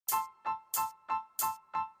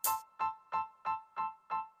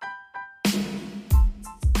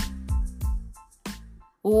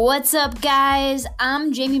What's up, guys?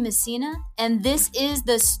 I'm Jamie Messina, and this is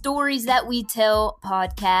the Stories That We Tell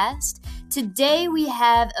podcast. Today, we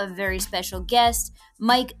have a very special guest,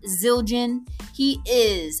 Mike Zildjian. He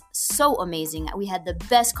is so amazing. We had the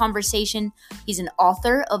best conversation. He's an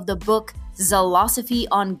author of the book Zilosophy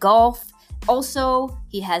on Golf. Also,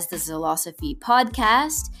 he has the Zilosophy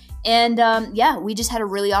podcast. And we just had a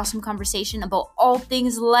really awesome conversation about all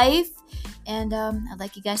things life. And I'd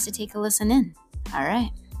like you guys to take a listen in. All right.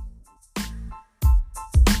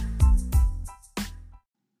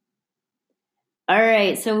 All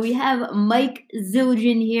right. So we have Mike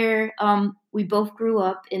Zildjian here. We both grew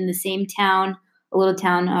up in the same town, a little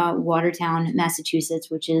town, Watertown, Massachusetts,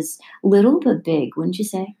 which is little but big, wouldn't you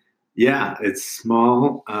say? Yeah, it's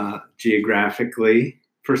small geographically.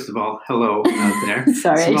 First of all, hello out there.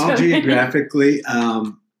 Sorry. Small geographically,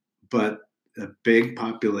 but a big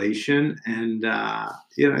population, and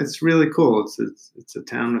it's really cool. It's a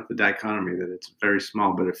town with the dichotomy that it's very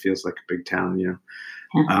small, but it feels like a big town.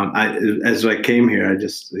 As I came here, I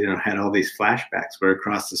just had all these flashbacks. We're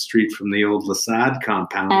across the street from the old Lasad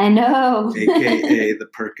compound. I know, aka the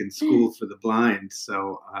Perkins School for the Blind.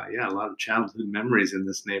 So a lot of childhood memories in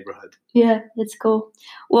this neighborhood. Yeah, that's cool.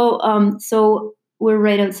 Well, so we're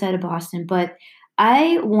right outside of Boston, but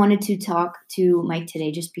I wanted to talk to Mike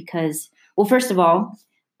today just because. Well, first of all,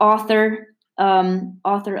 author of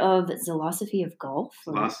Zilosophy of Golf.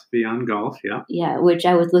 Zilosophy on Golf, yeah. Yeah, which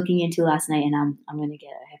I was looking into last night, and I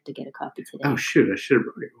have to get a copy today. Oh shoot, I should have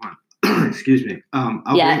brought you one. Excuse me.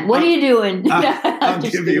 What are you doing? I'll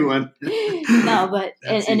give you one. No, but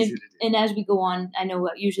and as we go on, I know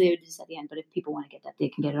usually I do this at the end, but if people want to get that, they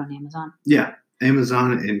can get it on Amazon. Yeah.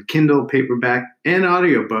 Amazon and Kindle, paperback, and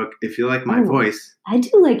audiobook if you like my voice. I do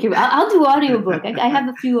like your. I'll do audiobook. I have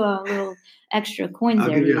a few little extra coins there.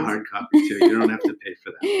 I'll give you a hard copy too. You don't have to pay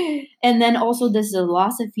for that. And then also the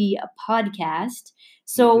Zilosophy podcast.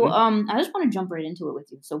 So I just want to jump right into it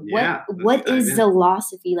with you. So what is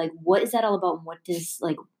Zilosophy? Like, what is that all about? And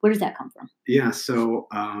where does that come from? Yeah. So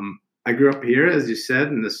I grew up here, as you said,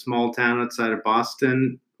 in this small town outside of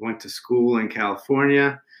Boston. Went to school in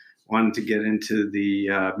California. Wanted to get into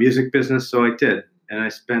the music business, so I did. And I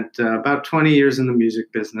spent about 20 years in the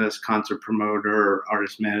music business, concert promoter,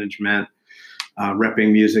 artist management,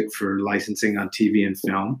 repping music for licensing on TV and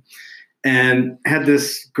film. And had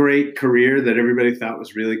this great career that everybody thought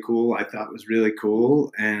was really cool. I thought was really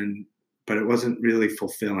cool, but it wasn't really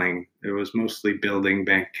fulfilling. It was mostly building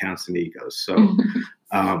bank accounts and egos. So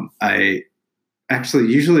I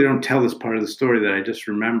actually usually don't tell this part of the story that I just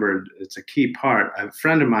remembered. It's a key part. A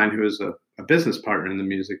friend of mine who is a business partner in the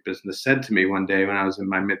music business said to me one day when I was in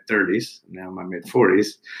my mid-30s, now my mid-40s,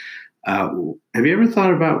 have you ever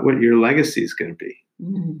thought about what your legacy is going to be?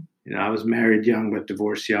 Mm-hmm. I was married young but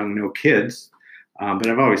divorced young, no kids. But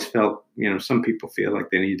I've always felt, some people feel like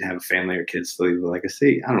they need to have a family or kids to leave a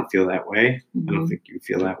legacy. I don't feel that way. Mm-hmm. I don't think you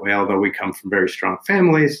feel that way, although we come from very strong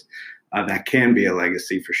families. That can be a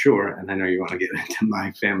legacy for sure. And I know you want to get into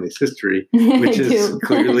my family's history, which is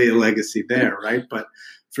clearly a legacy there, right? But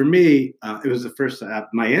for me, it was the first,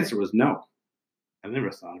 my answer was no. I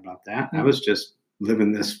never thought about that. I was just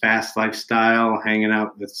living this fast lifestyle, hanging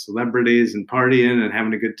out with celebrities and partying and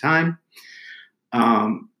having a good time.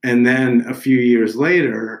 And then a few years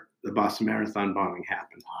later, the Boston Marathon bombing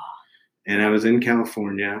happened. And I was in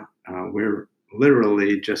California. We're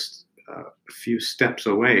literally just a few steps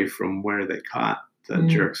away from where they caught the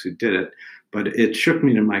jerks who did it. But it shook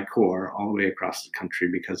me to my core all the way across the country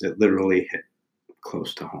because it literally hit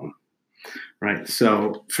close to home. Right.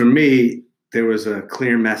 So for me, there was a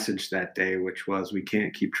clear message that day, which was we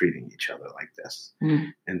can't keep treating each other like this.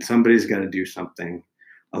 And somebody's got to do something.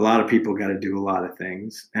 A lot of people got to do a lot of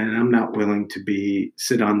things. And I'm not willing to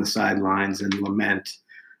sit on the sidelines and lament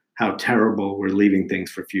how terrible we're leaving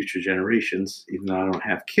things for future generations. Even though I don't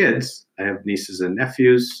have kids, I have nieces and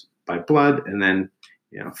nephews by blood, and then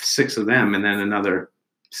 6 of them, and then another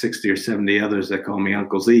 60 or 70 others that call me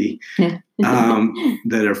Uncle Z,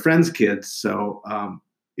 that are friends' kids. So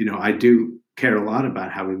I do care a lot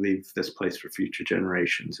about how we leave this place for future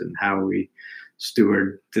generations and how we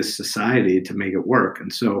steward this society to make it work.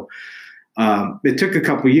 And so it took a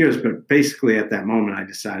couple of years, but basically at that moment, I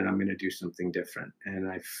decided I'm going to do something different. And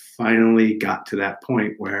I finally got to that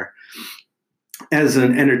point where, as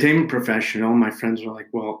an entertainment professional, my friends were like,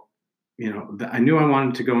 well, I knew I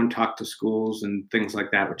wanted to go and talk to schools and things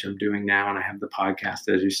like that, which I'm doing now. And I have the podcast,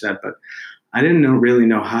 as you said, but I didn't really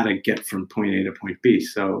know how to get from point A to point B.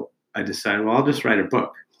 So I decided, well, I'll just write a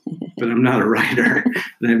book. But I'm not a writer,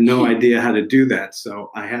 and I have no idea how to do that. So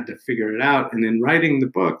I had to figure it out. And in writing the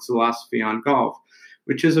book, Zilosophy on Golf,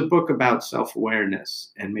 which is a book about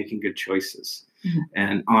self-awareness and making good choices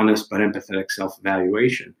and honest but empathetic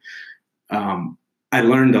self-evaluation. I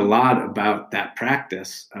learned a lot about that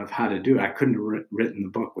practice of how to do it. I couldn't have written the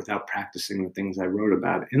book without practicing the things I wrote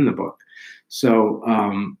about in the book. So,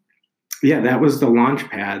 that was the launch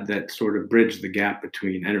pad that sort of bridged the gap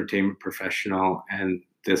between entertainment professional and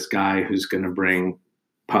this guy who's going to bring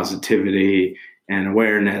positivity and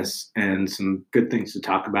awareness and some good things to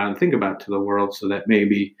talk about and think about to the world, so that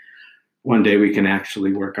maybe one day we can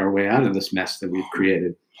actually work our way out of this mess that we've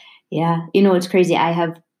created. Yeah. It's crazy. I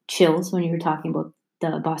have chills when you were talking about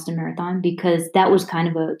the Boston Marathon, because that was kind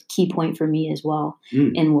of a key point for me as well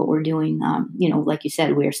in what we're doing. Like you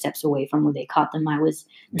said, we're steps away from where they caught them. I was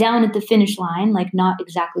down at the finish line, like not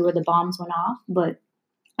exactly where the bombs went off, but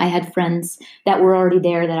I had friends that were already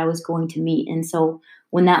there that I was going to meet. And so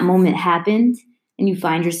when that moment happened and you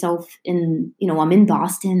find yourself in, I'm in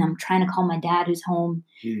Boston, I'm trying to call my dad who's home,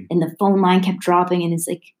 and the phone line kept dropping. And it's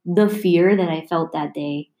like the fear that I felt that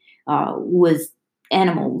day was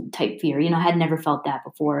animal type fear. I had never felt that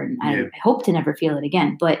before, and I hope to never feel it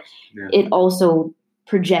again. But it also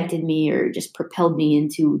projected me, or just propelled me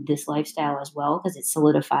into this lifestyle as well, because it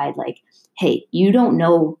solidified like, hey, you don't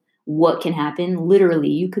know what can happen. Literally,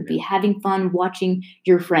 you could be having fun watching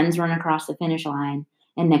your friends run across the finish line,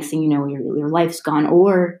 and next thing you know, your life's gone,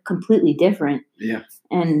 or completely different.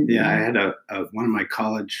 And I had one of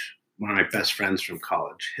my best friends from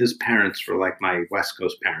college. His parents were like my West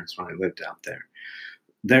Coast parents when I lived out there.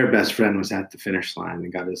 Their best friend was at the finish line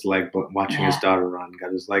and got his leg watching his daughter run,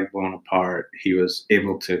 got his leg blown apart. He was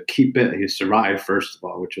able to keep it. He survived, first of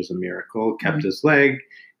all, which was a miracle. Kept his leg.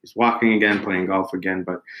 He's walking again, playing golf again.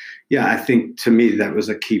 But I think to me that was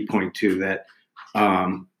a key point too. That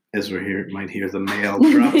as we're here, might hear the mail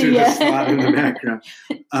drop through the slot in the background.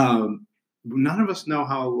 None of us know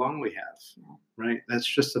how long we have, right? That's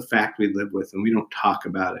just a fact we live with, and we don't talk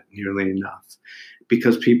about it nearly enough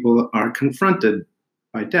because people are confronted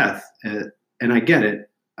by death. And I get it.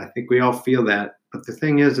 I think we all feel that. But the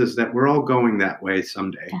thing is that we're all going that way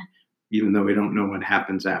someday, even though we don't know what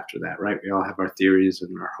happens after that, right? We all have our theories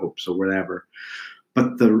and our hopes or whatever.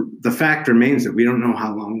 But the fact remains that we don't know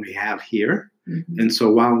how long we have here. And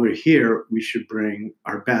so while we're here, we should bring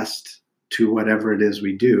our best to whatever it is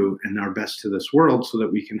we do, and our best to this world, so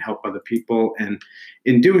that we can help other people. And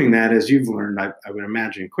in doing that, as you've learned, I would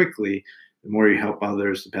imagine quickly, the more you help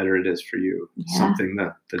others, the better it is for you. Something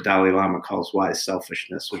that the Dalai Lama calls wise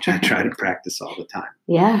selfishness, which I try to practice all the time.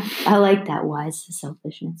 Yeah, I like that, wise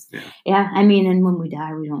selfishness. I mean, and when we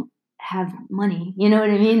die, we don't have money. You know what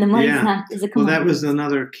I mean? The money's not is a commodity. Well, that was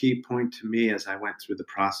another key point to me as I went through the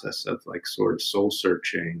process of like sort of soul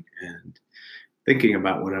searching and thinking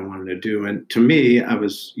about what I wanted to do. And to me, I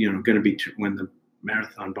was, going to be, when the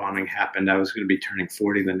marathon bombing happened, I was going to be turning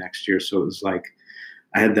 40 the next year. So it was like,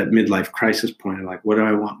 I had that midlife crisis point of like, what do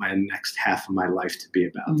I want my next half of my life to be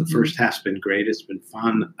about? The first half's been great. It's been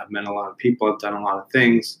fun. I've met a lot of people. I've done a lot of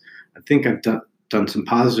things. I think I've done some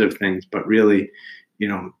positive things, but really,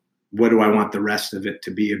 what do I want the rest of it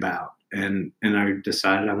to be about? And I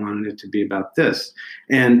decided I wanted it to be about this.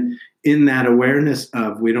 And in that awareness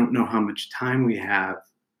of we don't know how much time we have,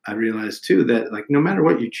 I realized too that like, no matter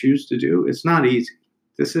what you choose to do, it's not easy.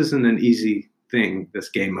 This isn't an easy thing, this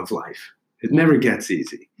game of life. It never gets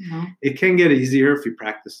easy. It can get easier if you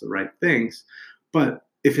practice the right things. But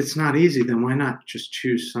if it's not easy, then why not just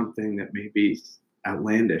choose something that may be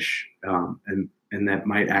outlandish and that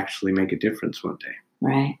might actually make a difference one day?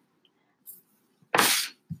 Right.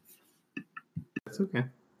 That's okay.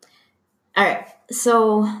 All right.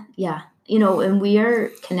 So, and we are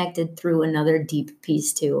connected through another deep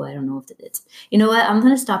piece too. I don't know if it's, you know what? I'm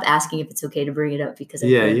going to stop asking if it's okay to bring it up because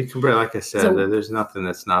you can bring, like I said, there's nothing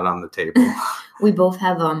that's not on the table. We both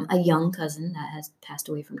have a young cousin that has passed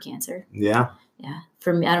away from cancer. Yeah.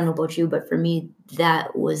 For me, I don't know about you, but for me,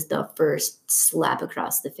 that was the first slap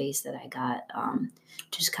across the face that I got.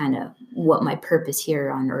 Just kind of what my purpose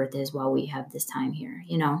here on earth is while we have this time here,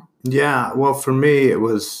 Yeah. Well, for me, it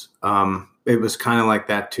was kind of like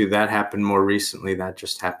that too. That happened more recently. That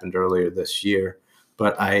just happened earlier this year.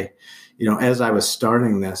 But as I was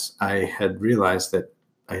starting this, I had realized that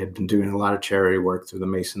I had been doing a lot of charity work through the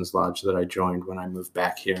Masons Lodge that I joined when I moved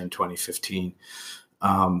back here in 2015.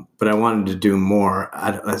 But I wanted to do more.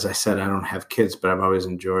 As I said, I don't have kids, but I've always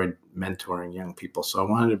enjoyed mentoring young people. So I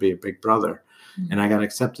wanted to be a big brother. And I got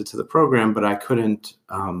accepted to the program, but I couldn't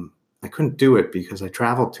do it because I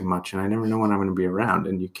traveled too much and I never know when I'm going to be around.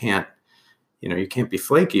 And you can't be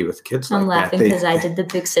flaky with kids like that. I'm laughing because I did the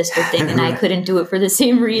big sister thing and I couldn't do it for the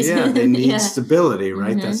same reason. Yeah, they need stability,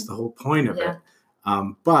 right? That's the whole point of it.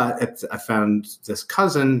 But I found this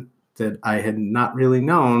cousin that I had not really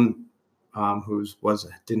known, who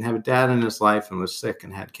didn't have a dad in his life and was sick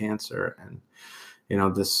and had cancer. And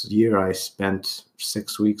this year I spent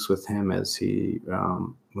 6 weeks with him as he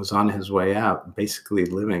was on his way out, basically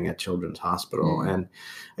living at Children's Hospital. Mm. And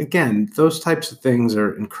again, those types of things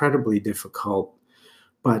are incredibly difficult,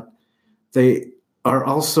 but they are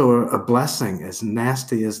also a blessing. As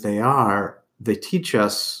nasty as they are, they teach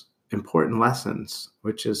us important lessons,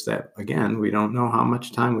 which is that, again, we don't know how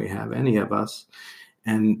much time we have, any of us.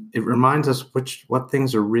 And it reminds us what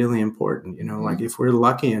things are really important. Like if we're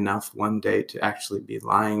lucky enough one day to actually be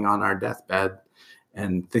lying on our deathbed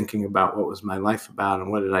and thinking about what was my life about and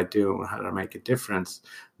what did I do and how did I make a difference,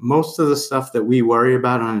 most of the stuff that we worry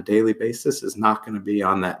about on a daily basis is not going to be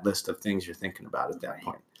on that list of things you're thinking about at that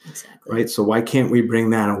point. Exactly. Right. So why can't we bring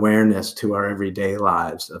that awareness to our everyday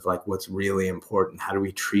lives of like what's really important? How do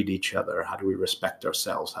we treat each other? How do we respect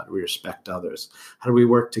ourselves? How do we respect others? How do we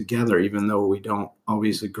work together, even though we don't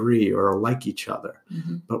always agree or like each other?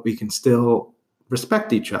 Mm-hmm. But we can still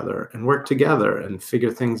respect each other and work together and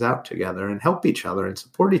figure things out together and help each other and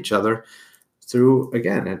support each other through,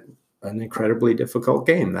 again, an incredibly difficult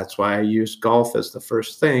game. That's why I use golf as the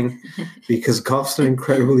first thing, because golf's an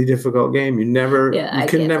incredibly difficult game. You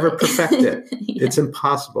can never perfect it. Yeah. It's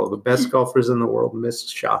impossible. The best golfers in the world miss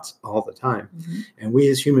shots all the time. Mm-hmm. And we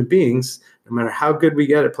as human beings, no matter how good we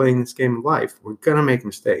get at playing this game of life, we're going to make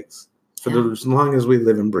mistakes as long as we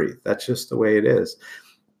live and breathe. That's just the way it is.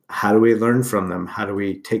 How do we learn from them? How do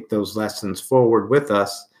we take those lessons forward with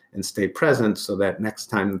us and stay present so that next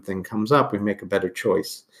time the thing comes up, we make a better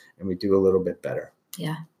choice and we do a little bit better?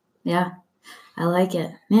 Yeah. Yeah. I like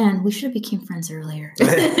it. Man, we should have become friends earlier.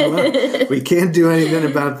 Well, we can't do anything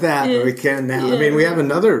about that, but we can now. Yeah. I mean, we have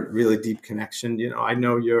another really deep connection. I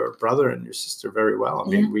know your brother and your sister very well. I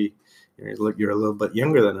mean, you're a little bit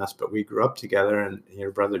younger than us, but we grew up together, and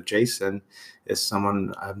your brother Jason is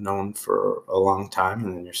someone I've known for a long time.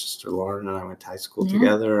 And then your sister Lauren and I went to high school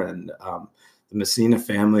together. And the Messina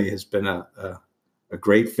family has been a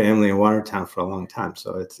great family in Watertown for a long time.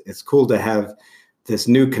 So it's cool to have this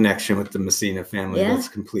new connection with the Messina family that's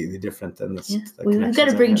completely different than this. We've got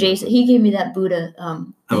to bring Jason. He gave me that Buddha.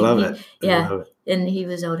 I love it. Yeah. I love it. And he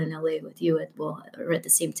was out in LA with you at the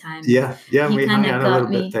same time. Yeah. He we hung out a little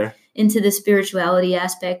bit there. Into the spirituality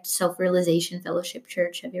aspect, Self-Realization Fellowship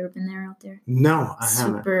Church. Have you ever been there out there? No, I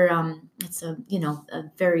haven't. Super, it's a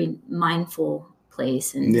very mindful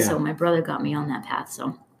place. And so my brother got me on that path.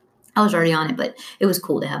 So I was already on it, but it was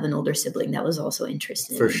cool to have an older sibling that was also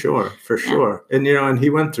interested. For sure. And, and he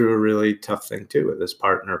went through a really tough thing too, with his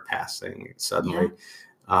partner passing suddenly.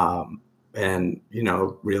 Yeah. And,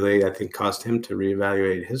 really, I think caused him to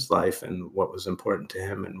reevaluate his life and what was important to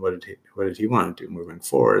him and what did he want to do moving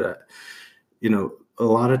forward. A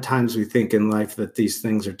lot of times we think in life that these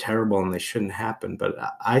things are terrible and they shouldn't happen. But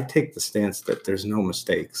I take the stance that there's no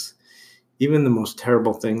mistakes. Even the most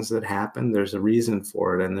terrible things that happen, there's a reason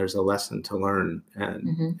for it, and there's a lesson to learn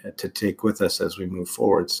and to take with us as we move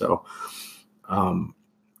forward. So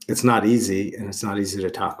it's not easy, and it's not easy to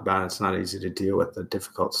talk about. It's not easy to deal with the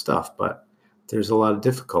difficult stuff, but there's a lot of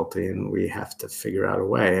difficulty, and we have to figure out a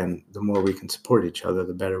way. And the more we can support each other,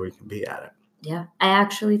 the better we can be at it. Yeah, I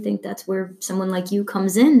actually think that's where someone like you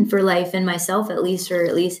comes in for life, and myself or at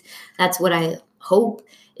least that's what I hope,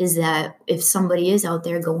 is that if somebody is out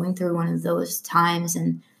there going through one of those times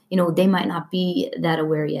and, they might not be that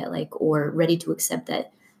aware yet, or ready to accept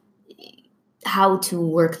that, how to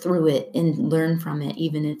work through it and learn from it,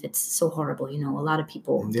 even if it's so horrible. A lot of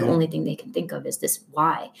people, the only thing they can think of is this,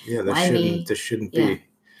 why? Yeah, this shouldn't be.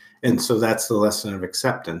 And so that's the lesson of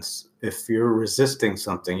acceptance. If you're resisting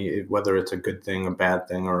something, whether it's a good thing, a bad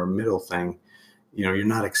thing, or a middle thing, you're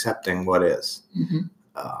not accepting what is. Mm-hmm.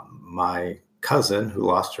 My cousin who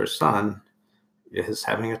lost her son is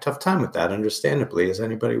having a tough time with that, understandably, as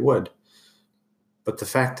anybody would. But the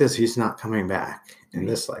fact is, he's not coming back in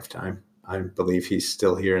this lifetime. I believe he's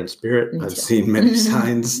still here in spirit. I've seen many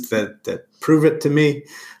signs that prove it to me.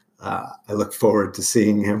 I look forward to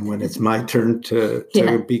seeing him when it's my turn to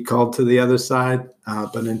be called to the other side.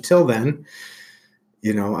 But until then,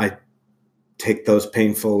 I take those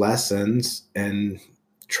painful lessons and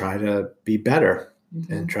try to be better.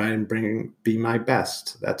 Mm-hmm. And try and be my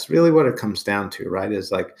best. That's really what it comes down to, right? Is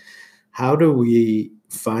like, how do we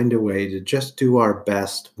find a way to just do our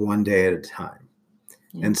best one day at a time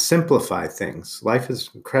and simplify things? Life is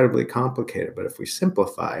incredibly complicated, but if we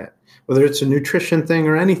simplify it, whether it's a nutrition thing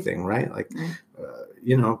or anything, right?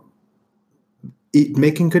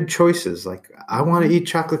 making good choices. Like, I want to eat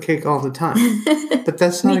chocolate cake all the time, but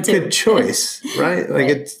that's not a good choice, right? Like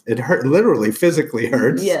it hurt, literally physically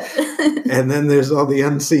hurts. Yeah. And then there's all the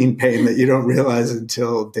unseen pain that you don't realize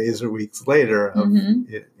until days or weeks later of,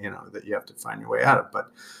 that you have to find your way out of.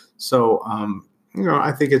 But so,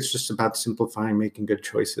 I think it's just about simplifying, making good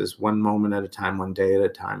choices one moment at a time, one day at a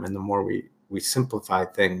time. And the more we simplify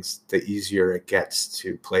things, the easier it gets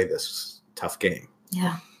to play this tough game.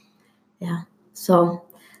 Yeah. Yeah. So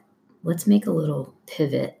let's make a little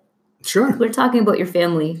pivot. Sure. We're talking about your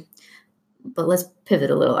family, but let's pivot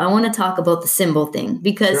a little. I want to talk about the symbol thing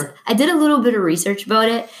because I did a little bit of research about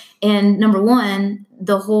it. And number one,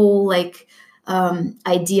 the whole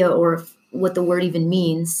idea or what the word even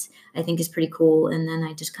means, I think is pretty cool. And then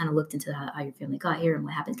I just kind of looked into how your family got here and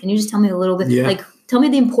what happened. Can you just tell me a little bit? Yeah. Tell me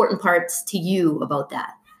the important parts to you about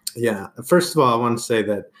that. Yeah. First of all, I want to say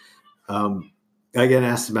that I get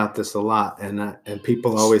asked about this a lot, and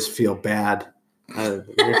people always feel bad. You're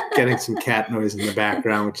getting some cat noise in the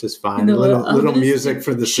background, which is fine. A little music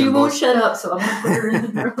for the She symbols. won't shut up, so I'm going to put her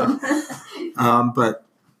in the room. But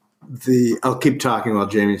I'll keep talking while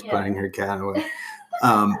Jamie's putting her cat away.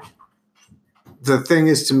 The thing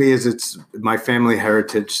is, to me, is it's my family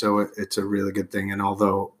heritage, so it's a really good thing. And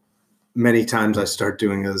although many times I start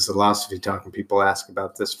doing a Zilosophy talk and people ask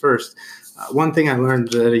about this first, one thing I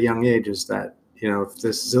learned at a young age is that, if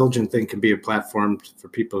this Zildjian thing can be a platform for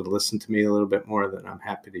people to listen to me a little bit more, then I'm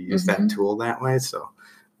happy to use that tool that way. So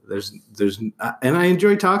there's, and I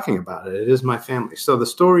enjoy talking about it. It is my family. So the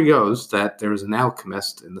story goes that there was an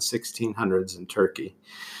alchemist in the 1600s in Turkey.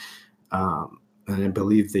 And I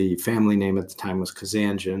believe the family name at the time was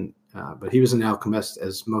Kazanjian. But he was an alchemist,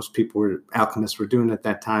 as most alchemists were doing at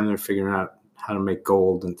that time. They're figuring out how to make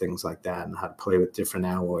gold and things like that and how to play with different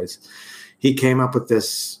alloys. He came up with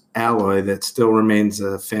this alloy that still remains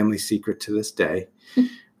a family secret to this day.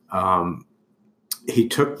 He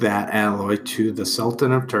took that alloy to the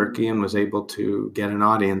Sultan of Turkey and was able to get an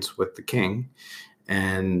audience with the king.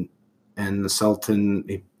 And the Sultan,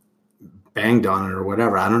 he banged on it or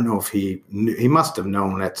whatever. I don't know if he must have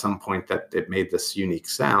known at some point that it made this unique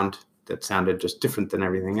sound that sounded just different than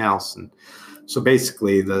everything else. And so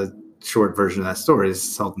basically the short version of that story is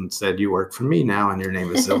Sultan said, "You work for me now and your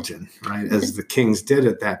name is Zildjian," right? As the kings did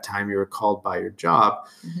at that time, you were called by your job.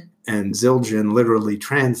 And Zildjian literally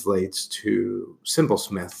translates to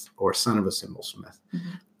symbolsmith or son of a symbolsmith.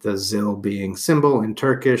 The Zil being symbol in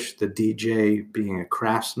Turkish, the DJ being a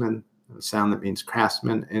craftsman, a sound that means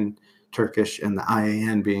craftsman in Turkish, and the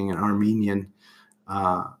IAN being an Armenian,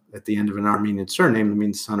 at the end of an Armenian surname, that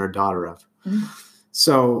means son or daughter of.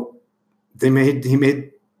 So he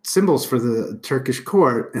made symbols for the Turkish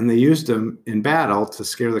court, and they used them in battle to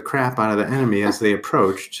scare the crap out of the enemy as they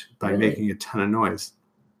approached by making a ton of noise.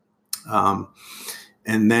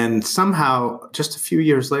 And then somehow, just a few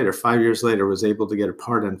years later, 5 years later, was able to get a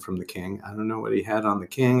pardon from the king. I don't know what he had on the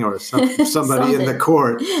king or somebody in the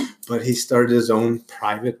court, but he started his own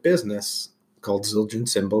private business called Zildjian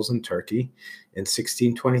Symbols in Turkey in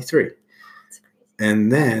 1623.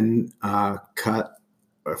 And then cut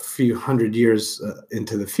a few hundred years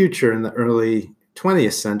into the future in the early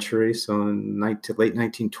 20th century, so in late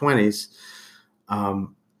 1920s,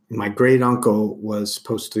 my great uncle was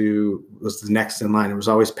the next in line. It was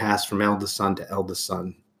always passed from eldest son to eldest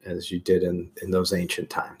son, as you did in those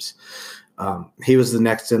ancient times. He was the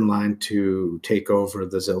next in line to take over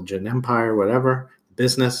the Zildjian Empire, whatever,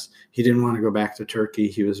 business. He didn't want to go back to Turkey.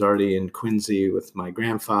 He was already in Quincy with my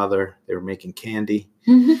grandfather. They were making candy.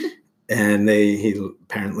 And he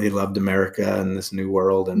apparently loved America and this new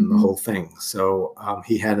world and the whole thing. So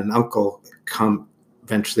he had an uncle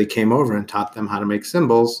eventually came over and taught them how to make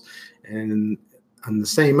symbols. And on the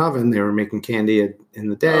same oven, they were making candy in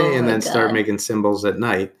the day and then started making symbols at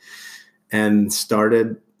night, and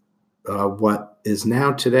started what is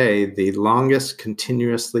now today the longest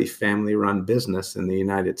continuously family-run business in the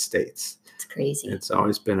United States. It's crazy. It's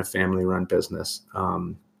always been a family-run business.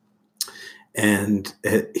 And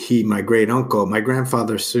my great uncle, my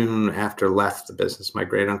grandfather soon after left the business. My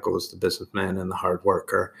great uncle was the businessman and the hard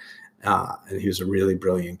worker. And he was a really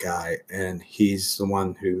brilliant guy. And he's the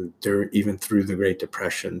one who, even through the Great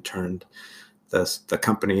Depression, turned the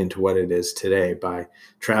company into what it is today by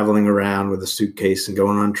traveling around with a suitcase and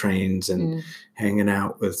going on trains and hanging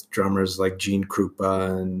out with drummers like Gene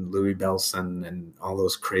Krupa and Louis Bellson and all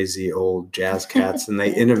those crazy old jazz cats. And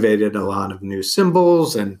they innovated a lot of new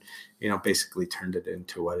symbols and, basically turned it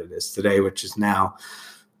into what it is today, which is now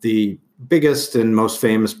the biggest and most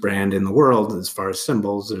famous brand in the world as far as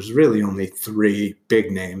symbols, there's really only three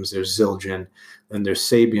big names. There's Zildjian, then there's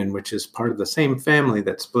Sabian, which is part of the same family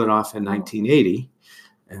that split off in 1980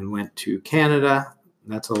 and went to Canada.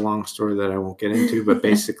 That's a long story that I won't get into, but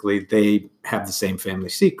basically they have the same family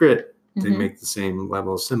secret. They make the same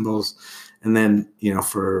level of symbols. And then,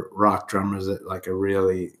 for rock drummers, like a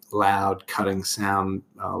really loud cutting sound,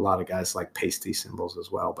 a lot of guys like pasty cymbals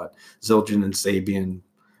as well. But Zildjian and Sabian,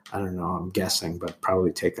 I don't know, I'm guessing, but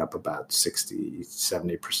probably take up about 60,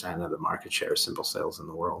 70% of the market share of cymbal sales in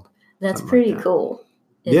the world. That's pretty cool.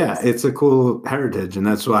 It's a cool heritage, and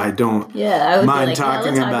that's why I don't mind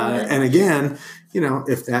talking about it. And again,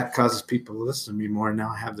 if that causes people to listen to me more, now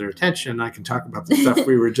I have their attention. I can talk about the stuff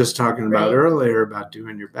we were just talking about earlier, about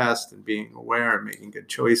doing your best and being aware and making good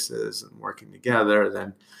choices and working together.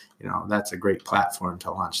 Then, that's a great platform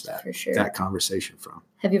to launch that conversation from.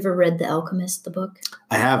 Have you ever read The Alchemist, the book?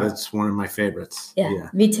 I have. It's one of my favorites. Yeah.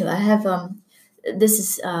 Me too. I have. This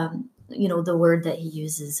is the word that he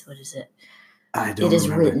uses. What is it? I don't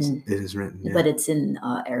remember. It is written, yeah. But it's in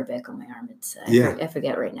Arabic on my arm. I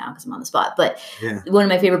forget right now because I'm on the spot. But one of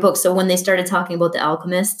my favorite books. So when they started talking about The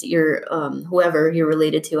Alchemist, whoever you're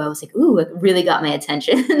related to, I was like, ooh, it really got my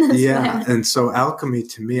attention. And so alchemy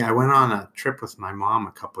to me, I went on a trip with my mom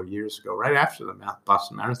a couple of years ago, right after the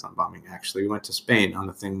Boston Marathon bombing, actually. We went to Spain on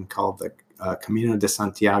a thing called the Camino de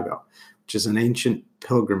Santiago, which is an ancient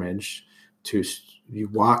pilgrimage you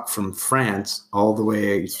walk from France all the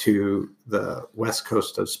way to the west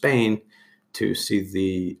coast of Spain to see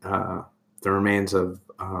the remains of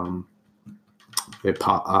the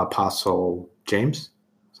Apostle James.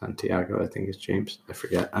 Santiago, I think is James. I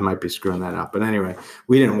forget. I might be screwing that up. But anyway,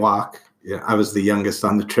 we didn't walk. I was the youngest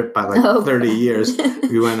on the trip by 30 years.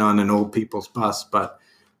 We went on an old people's bus, but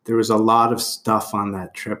there was a lot of stuff on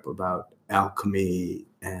that trip about alchemy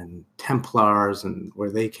and Templars and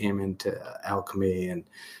where they came into alchemy. And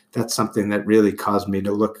that's something that really caused me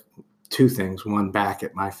to look two things. One, back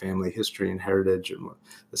at my family history and heritage and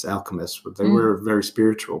this alchemists, but they were very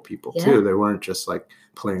spiritual people too. They weren't just like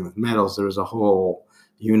playing with metals. There was a whole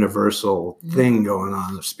universal thing going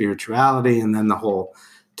on of spirituality. And then the whole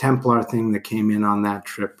Templar thing that came in on that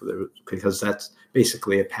trip, because that's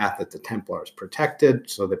basically a path that the Templars protected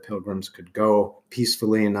so that pilgrims could go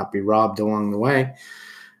peacefully and not be robbed along the way.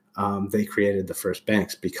 They created the first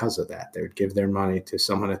banks because of that. They would give their money to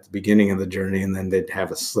someone at the beginning of the journey, and then they'd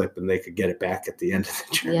have a slip and they could get it back at the end of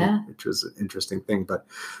the journey, which was an interesting thing. But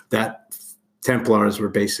that Templars were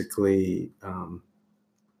basically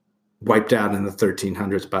wiped out in the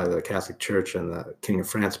 1300s by the Catholic Church and the King of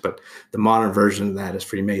France. But the modern version of that is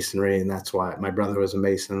Freemasonry, and that's why my brother was a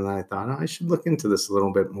Mason, and I thought, I should look into this a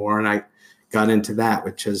little bit more. And I got into that,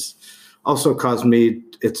 which has also caused me,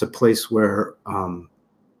 it's a place where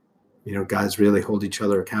guys really hold each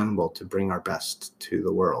other accountable to bring our best to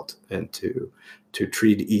the world and to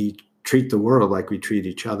treat the world like we treat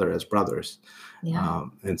each other as brothers.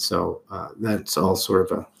 And so that's all sort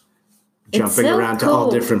of a jumping around to all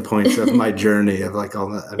different points of my journey of like all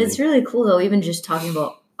that. It's really cool though, even just talking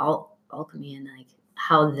about alchemy and like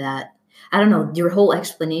how that, I don't know, your whole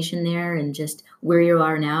explanation there and just where you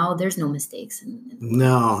are now, there's no mistakes.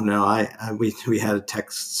 No. We had a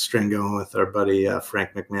text string going with our buddy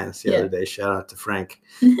Frank McManus the other day. Shout out to Frank,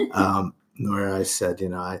 where I said,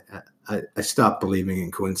 I stopped believing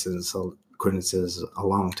in coincidences a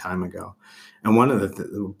long time ago. And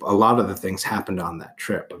a lot of the things happened on that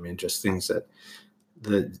trip. I mean, just things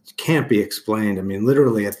that can't be explained. I mean,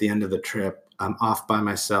 literally at the end of the trip, I'm off by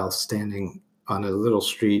myself, standing on a little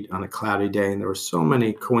street on a cloudy day. And there were so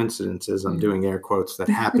many coincidences, I'm doing air quotes, that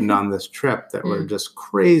happened on this trip that were just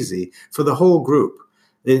crazy for the whole group,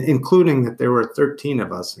 including that there were 13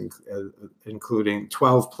 of us, including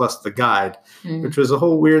 12 plus the guide, which was a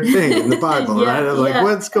whole weird thing in the Bible, right? I was like,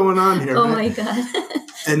 what's going on here? Oh, my God.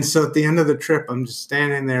 And so at the end of the trip, I'm just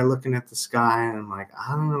standing there looking at the sky, and I'm like,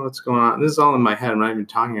 I don't know what's going on. This is all in my head. I'm not even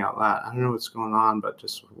talking out loud. I don't know what's going on, but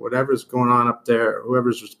just whatever's going on up there,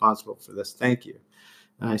 whoever's responsible for this, thank you.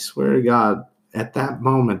 And I swear to God, at that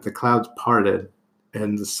moment, the clouds parted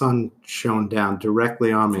and the sun shone down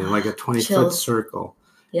directly on me in like a 20-foot circle.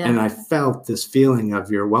 Yeah. And I felt this feeling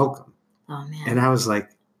of you're welcome. Oh, man. And I was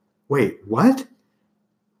like, wait, what?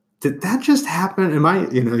 Did that just happen? Am I,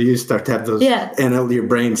 you start to have those, and your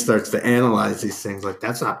brain starts to analyze these things like,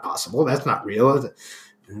 that's not possible. That's not real. And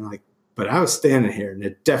I'm like, but I was standing here and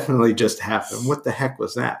it definitely just happened. What the heck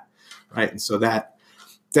was that? Right. And so that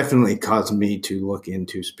definitely caused me to look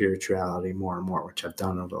into spirituality more and more, which I've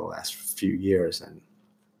done over the last few years. And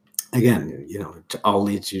again, it all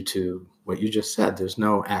leads you to what you just said. There's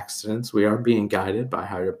no accidents. We are being guided by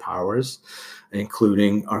higher powers,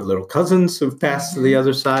 including our little cousins who've passed to the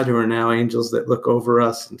other side, who are now angels that look over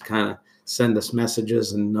us and kind of send us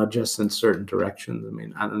messages and nudge us in certain directions. I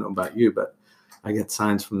mean, I don't know about you, but I get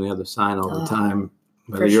signs from the other side all the time,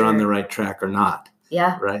 whether you're on the right track or not.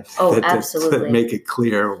 Yeah. Right. Oh, absolutely. That make it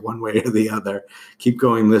clear one way or the other. Keep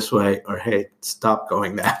going this way, or hey, stop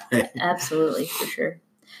going that way. Absolutely, for sure.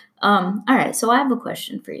 All right. So I have a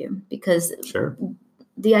question for you, because Sure.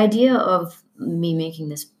 The idea of me making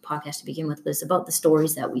this podcast to begin with was about the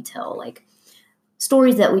stories that we tell, like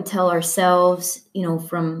stories that we tell ourselves,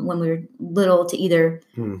 from when we were little, to either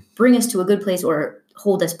bring us to a good place or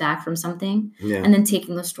hold us back from something. Yeah. And then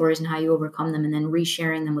taking those stories and how you overcome them and then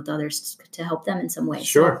resharing them with others to help them in some way.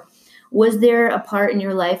 Sure. So, was there a part in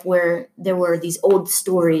your life where there were these old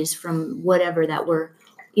stories from whatever that were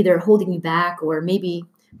either holding you back or maybe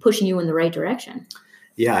pushing you in the right direction?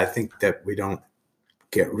 Yeah, I think that we don't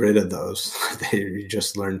get rid of those. You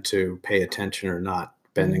just learn to pay attention or not,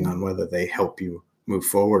 depending on whether they help you move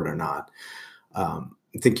forward or not.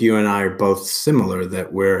 I think you and I are both similar,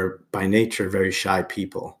 that we're by nature very shy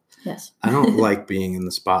people. Yes. I don't like being in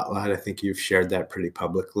the spotlight. I think you've shared that pretty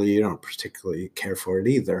publicly. You don't particularly care for it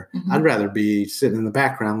either. I'd rather be sitting in the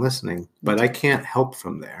background listening, but I can't help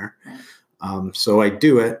from there. Right. So I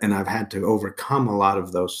do it, and I've had to overcome a lot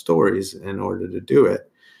of those stories in order to do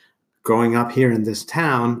it. Growing up here in this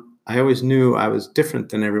town, I always knew I was different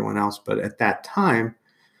than everyone else, but at that time,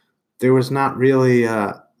 there was not really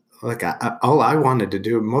all I wanted to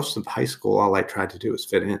do. Most of high school, all I tried to do was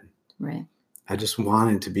fit in. Right. I just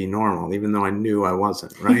wanted to be normal, even though I knew I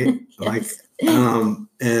wasn't, right? Yes.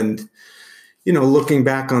 And looking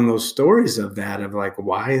back on those stories of that, of like,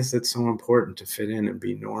 why is it so important to fit in and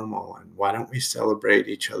be normal? And why don't we celebrate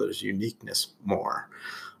each other's uniqueness more?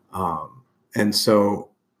 And so,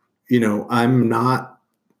 I'm not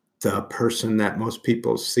the person that most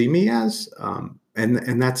people see me as.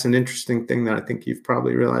 And that's an interesting thing that I think you've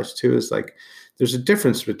probably realized too, is like, there's a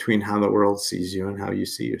difference between how the world sees you and how you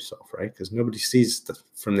see yourself, right? Because nobody sees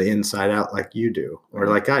from the inside out like you do, or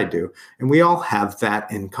like I do. And we all have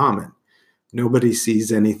that in common. Nobody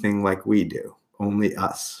sees anything like we do, only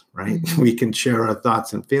us, right? We can share our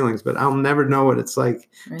thoughts and feelings, but I'll never know what it's like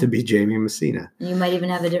to be Jamie Messina. You might even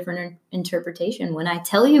have a different interpretation when I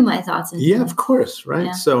tell you my thoughts and feelings. Yeah, of course, right?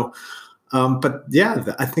 Yeah. So, but yeah,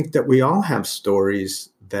 I think that we all have stories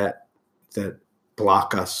that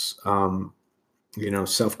block us.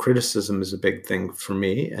 Self-criticism is a big thing for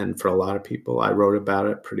me and for a lot of people. I wrote about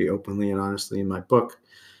it pretty openly and honestly in my book.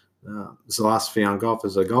 Zilosophy on Golf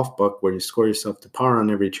is a golf book where you score yourself to par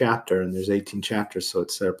on every chapter, and there's 18 chapters, so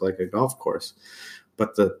it's set up like a golf course.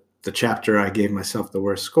 But the chapter I gave myself the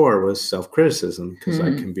worst score was self-criticism, because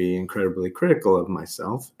I can be incredibly critical of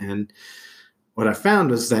myself. And what I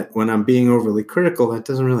found is that when I'm being overly critical, that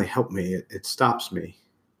doesn't really help me. It stops me,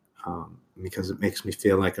 because it makes me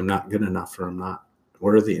feel like I'm not good enough or I'm not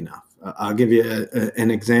worthy enough. I'll give you an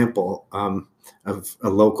example of a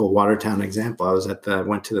local Watertown example. I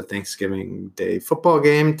went to the Thanksgiving Day football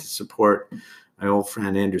game to support my old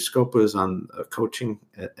friend Andrew Scopa, who's on coaching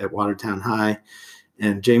at Watertown High.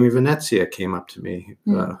 And Jamie Venezia came up to me,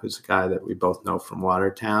 who's a guy that we both know from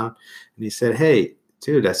Watertown. And he said, "Hey,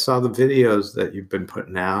 dude, I saw the videos that you've been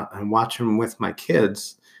putting out. I'm watching them with my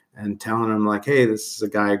kids and telling them like, hey, this is a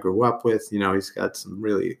guy I grew up with. He's got some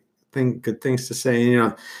really good things to say."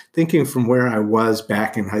 Thinking from where I was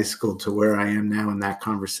back in high school to where I am now in that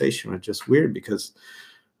conversation was just weird, because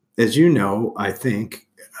as you know, I think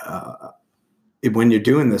when you're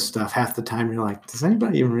doing this stuff, half the time you're like, does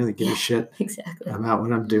anybody even really give a shit about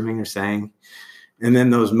what I'm doing or saying? And then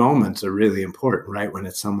those moments are really important, right? When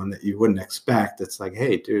it's someone that you wouldn't expect, it's like,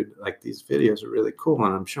 hey, dude, like these videos are really cool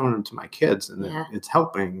and I'm showing them to my kids and it's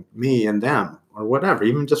helping me and them or whatever,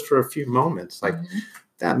 even just for a few moments. Like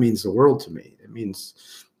that means the world to me. It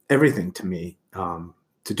means everything to me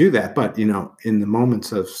to do that. But, in the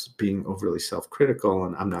moments of being overly self-critical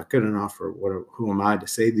and I'm not good enough or who am I to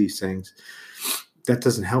say these things, that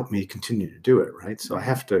doesn't help me continue to do it, right? So I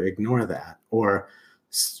have to ignore that, or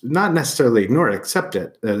not necessarily ignore it, accept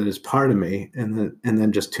it that it is part of me, and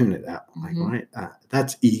then just tune it out. Like, right,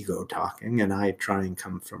 that's ego talking, and I try and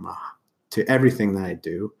come to everything that I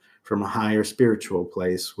do from a higher spiritual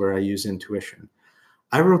place where I use intuition.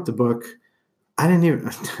 I wrote the book. I didn't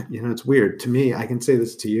even, it's weird to me. I can say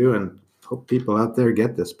this to you and hope people out there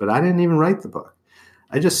get this, but I didn't even write the book.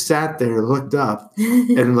 I just sat there, looked up,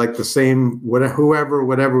 and like the same, whatever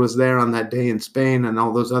was there on that day in Spain and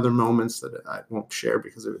all those other moments that I won't share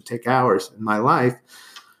because it would take hours in my life.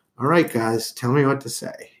 All right, guys, tell me what to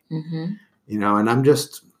say. And I'm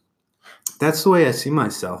just that's the way I see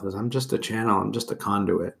myself, is I'm just a channel. I'm just a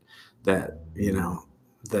conduit that,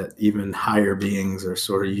 that even higher beings are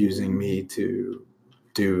sort of using me to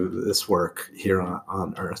do this work here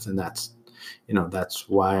on earth. And that's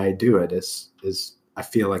why I do it, is I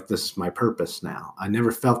feel like this is my purpose now. I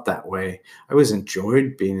never felt that way. I always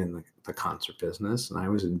enjoyed being in the concert business, and I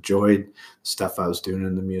always enjoyed stuff I was doing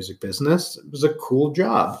in the music business. It was a cool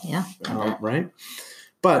job. Yeah. Right.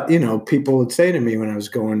 But, people would say to me when I was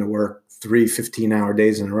going to work 3 15-hour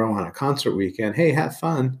days in a row on a concert weekend, hey, have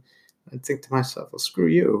fun. I'd think to myself, well, screw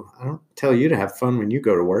you. I don't tell you to have fun when you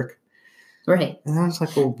go to work. Right. And I was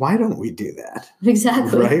like, well, why don't we do that?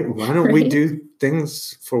 Exactly. Right? Why don't we do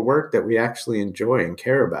things for work that we actually enjoy and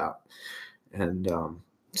care about? And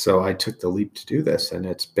so I took the leap to do this, and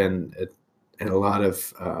it's been a lot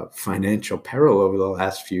of financial peril over the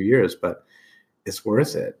last few years, but it's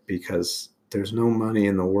worth it, because there's no money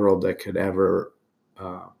in the world that could ever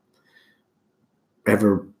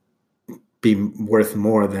be worth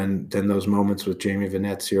more than those moments with Jamie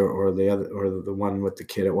Venezia or the one with the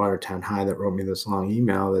kid at Watertown High that wrote me this long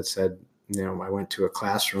email that said, I went to a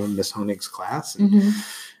classroom, Miss Honig's class,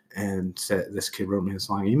 and said, this kid wrote me this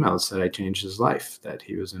long email that said I changed his life, that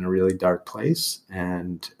he was in a really dark place,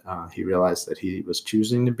 and he realized that he was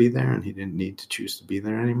choosing to be there, and he didn't need to choose to be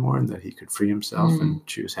there anymore, and that he could free himself and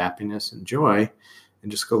choose happiness and joy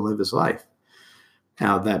and just go live his life.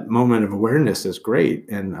 Now, that moment of awareness is great,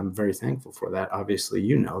 and I'm very thankful for that. Obviously,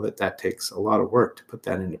 that takes a lot of work to put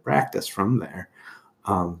that into practice from there.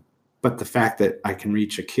 But the fact that I can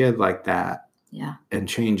reach a kid like that and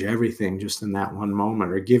change everything just in that one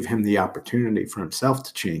moment, or give him the opportunity for himself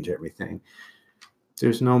to change everything,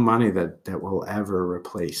 there's no money that will ever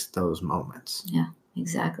replace those moments. Yeah,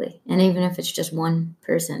 exactly. And even if it's just one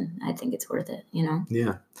person, I think it's worth it,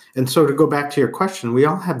 Yeah. And so to go back to your question, we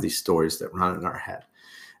all have these stories that run in our head.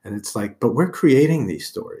 And it's like, but we're creating these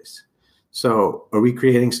stories. So are we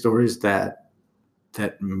creating stories that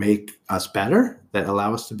make us better, that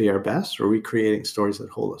allow us to be our best? Or are we creating stories that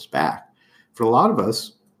hold us back? For a lot of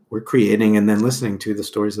us, we're creating and then listening to the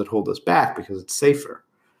stories that hold us back because it's safer.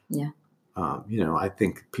 Yeah. I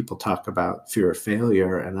think people talk about fear of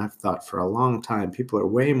failure, and I've thought for a long time, people are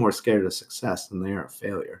way more scared of success than they are of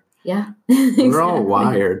failure. Yeah. We're all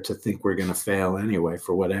wired to think we're going to fail anyway,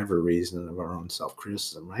 for whatever reason of our own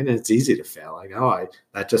self-criticism, right? And it's easy to fail. Like,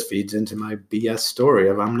 that just feeds into my BS story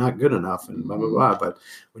of I'm not good enough and blah, blah, blah. But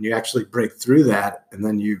when you actually break through that, and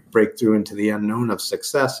then you break through into the unknown of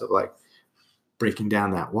success, of like breaking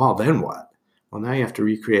down that wall, then what? Well, now you have to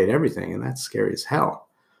recreate everything, and that's scary as hell.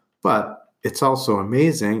 But it's also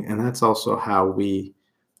amazing, and that's also how we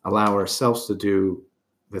allow ourselves to do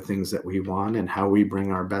the things that we want, and how we bring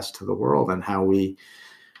our best to the world, and how we,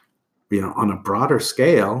 on a broader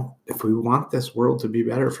scale, if we want this world to be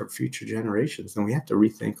better for future generations, then we have to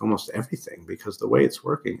rethink almost everything, because the way it's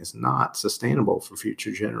working is not sustainable for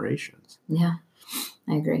future generations. Yeah,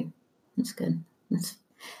 I agree. That's good.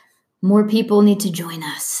 More people need to join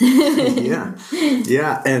us. Yeah.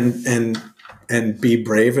 And be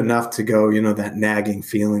brave enough to go, that nagging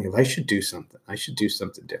feeling of I should do something. I should do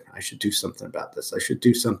something different. I should do something about this. I should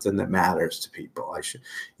do something that matters to people. I should,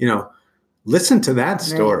 listen to that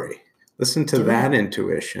story. Right. Listen to that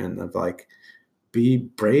intuition of like, be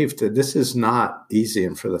brave to, this is not easy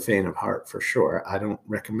and for the faint of heart, for sure. I don't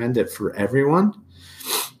recommend it for everyone,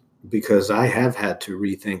 because I have had to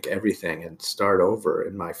rethink everything and start over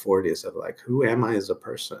in my 40s of like, who am I as a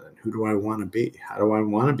person, and who do I want to be? How do I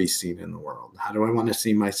want to be seen in the world? How do I want to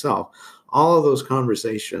see myself? All of those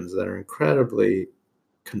conversations that are incredibly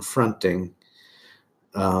confronting.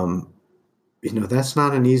 That's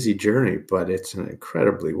not an easy journey, but it's an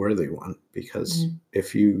incredibly worthy one, because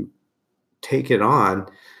if you take it on,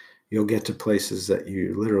 you'll get to places that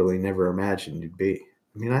you literally never imagined you'd be.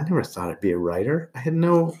 I mean, I never thought I'd be a writer. I had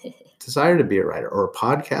no desire to be a writer or a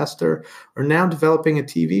podcaster, or now developing a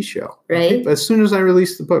TV show. Right. As soon as I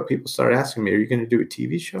released the book, people started asking me, are you going to do a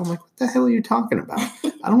TV show? I'm like, what the hell are you talking about?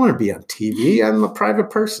 I don't want to be on TV. I'm a private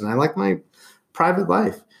person. I like my private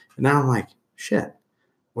life. And now I'm like, shit.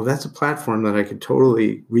 Well, that's a platform that I could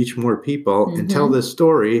totally reach more people and tell this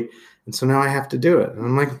story. And so now I have to do it. And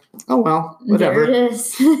I'm like, oh, well, whatever. There it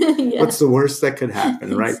is. Yeah. What's the worst that could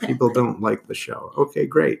happen, right? Exactly. People don't like the show. Okay,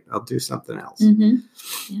 great. I'll do something else.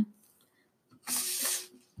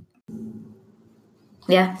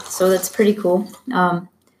 Yeah, so that's pretty cool. I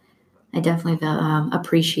definitely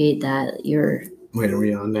appreciate that you're... Wait, are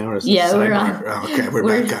we on now? Or is yeah, we're on. Oh, okay, we're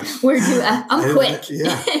back on. I'm quick.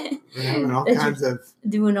 Yeah, we're having all kinds of...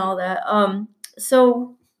 Doing all that.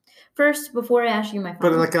 So first, before I ask you my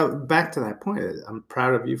But final. back to that point, I'm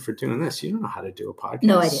proud of you for doing this. You don't know how to do a podcast.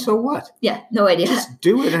 No idea. So what? Yeah, no idea. Just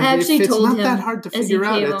do it. And I actually it's told not him that hard to as he figure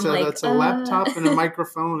out. came, It's a laptop and a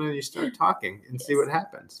microphone, and you start talking and see what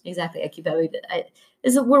happens. Exactly. I keep having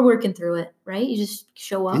we're working through it, right? You just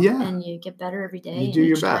show up and you get better every day. You do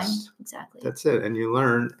your best. Time. Exactly. That's it. And you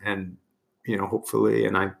learn, and hopefully,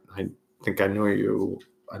 and I think I know you.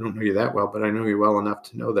 I don't know you that well, but I know you well enough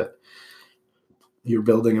to know that you're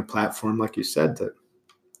building a platform, like you said,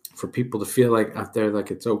 for people to feel like out there,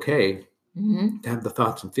 like it's okay to have the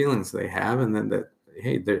thoughts and feelings they have, and then that,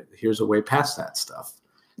 hey, here's a way past that stuff.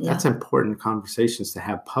 Yeah. That's important conversations to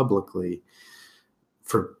have publicly,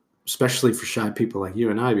 especially for shy people like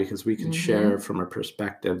you and I, because we can share from a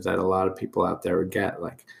perspective that a lot of people out there would get.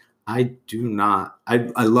 Like, I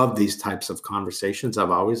love these types of conversations.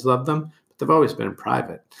 I've always loved them, but they've always been in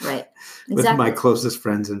private. Right. Exactly. With my closest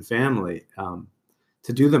friends and family.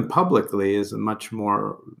 To do them publicly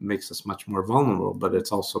makes us much more vulnerable, but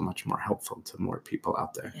it's also much more helpful to more people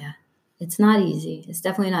out there. Yeah. It's not easy. It's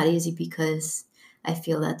definitely not easy, because I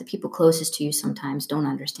feel that the people closest to you sometimes don't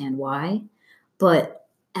understand why. But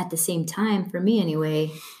at the same time, for me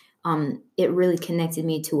anyway, it really connected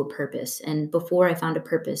me to a purpose. And before I found a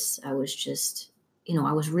purpose, I was just,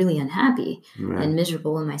 I was really unhappy and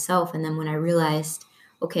miserable in myself. And then when I realized,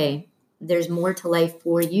 okay, there's more to life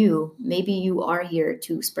for you. Maybe you are here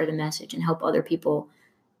to spread a message and help other people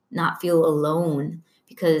not feel alone,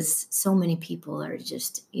 because so many people are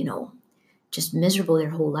just miserable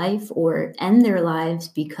their whole life or end their lives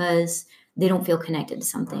because they don't feel connected to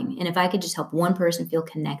something. And if I could just help one person feel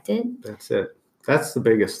connected. That's it. That's the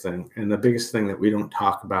biggest thing. And the biggest thing that we don't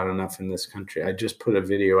talk about enough in this country. I just put a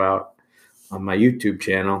video out on my YouTube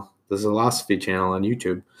channel, the Zilosophy channel on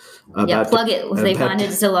YouTube. Plug it. They founded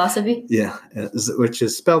Zilosophy? Yeah, which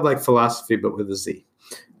is spelled like philosophy, but with a Z.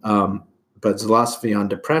 But Zilosophy on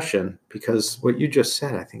depression, because what you just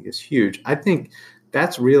said, I think, is huge. I think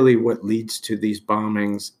that's really what leads to these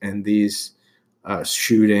bombings and these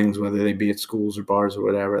shootings, whether they be at schools or bars or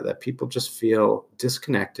whatever, that people just feel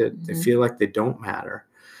disconnected. They feel like they don't matter.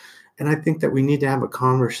 And I think that we need to have a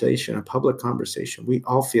conversation, a public conversation. We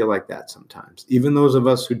all feel like that sometimes, even those of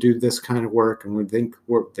us who do this kind of work, and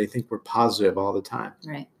they think we're positive all the time.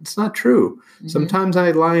 Right. It's not true. Sometimes I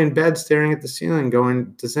lie in bed staring at the ceiling going,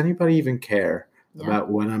 does anybody even care about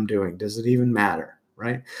what I'm doing? Does it even matter?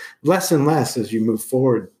 Right? Less and less as you move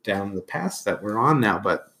forward down the path that we're on now.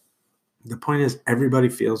 But the point is, everybody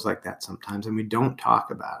feels like that sometimes, and we don't talk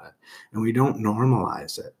about it, and we don't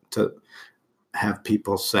normalize it to have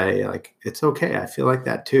people say, like, it's okay, I feel like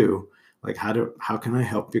that too. Like, how can I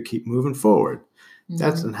help you keep moving forward?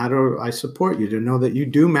 And how do I support you to know that you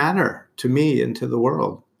do matter to me and to the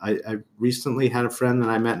world? I recently had a friend that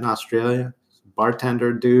I met in Australia,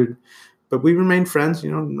 bartender dude, but we remained friends,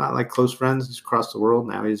 not like close friends. He's across the world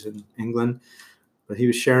now. He's in England, but he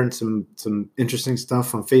was sharing some interesting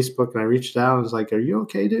stuff on Facebook, and I reached out and was like, are you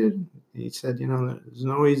okay, dude? He said, there's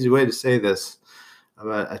no easy way to say this,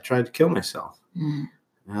 but I tried to kill myself. And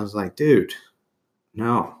I was like, dude,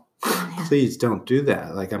 no, please don't do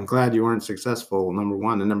that. Like, I'm glad you weren't successful, number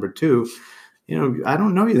one. And number two, I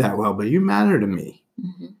don't know you that well, but you matter to me.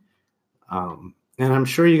 And I'm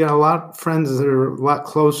sure you got a lot of friends that are a lot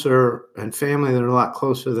closer and family that are a lot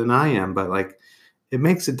closer than I am. But like, it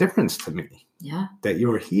makes a difference to me that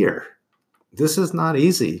you're here. This is not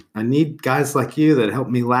easy. I need guys like you that help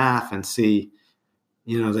me laugh and see,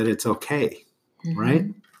 that it's okay. Right?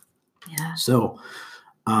 Yeah. So,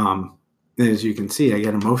 as you can see, I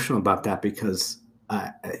get emotional about that because,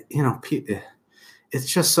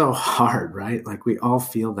 it's just so hard, right? Like, we all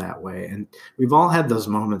feel that way. And we've all had those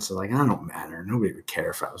moments of like, I don't matter. Nobody would care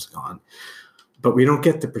if I was gone. But we don't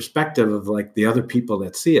get the perspective of like the other people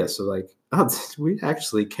that see us. So like, oh, we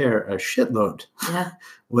actually care a shitload,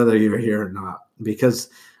 whether you're here or not. Because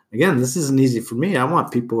again, this isn't easy for me. I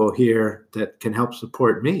want people here that can help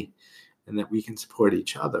support me, and that we can support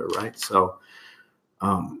each other, right? So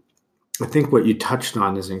I think what you touched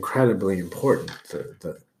on is incredibly important,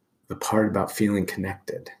 the part about feeling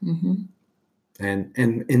connected. And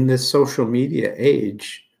in this social media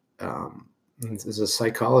age, there's a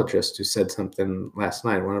psychologist who said something last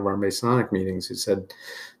night at one of our Masonic meetings, who said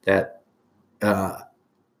that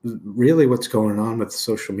really what's going on with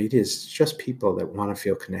social media is just people that want to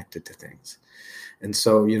feel connected to things. And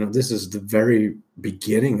so, this is the very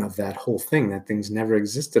beginning of that whole thing, that things never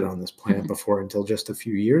existed on this planet before until just a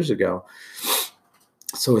few years ago.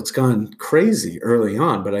 So it's gone crazy early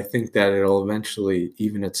on, but I think that it'll eventually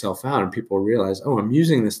even itself out, and people realize, oh, I'm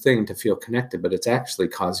using this thing to feel connected, but it's actually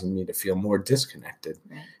causing me to feel more disconnected.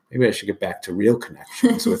 Right. maybe I should get back to real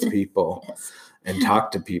connections with people Yes. and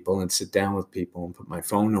talk to people and sit down with people and put my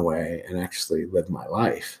phone away and actually live my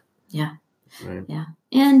life. Yeah. Right. Yeah.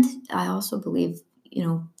 And I also believe,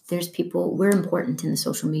 there's people, we're important in the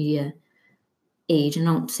social media age. And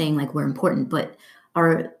I'm not saying like we're important, but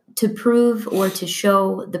are to prove or to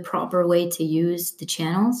show the proper way to use the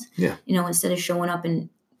channels, Yeah. Instead of showing up and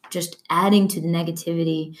just adding to the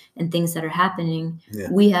negativity and things that are happening,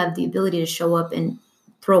 Yeah. we have the ability to show up and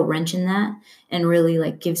throw a wrench in that and really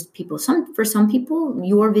like gives people for some people,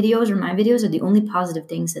 your videos or my videos are the only positive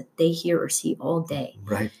things that they hear or see all day.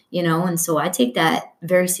 Right. And so I take that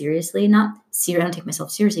very seriously. Not serious, I don't take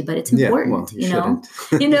myself seriously, but it's important, you shouldn't.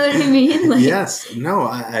 You know what I mean? Like, yes. No,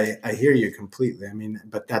 I hear you completely. I mean,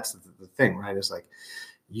 but that's the thing, right? It's like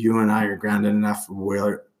you and I are grounded enough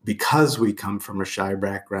where because we come from a shy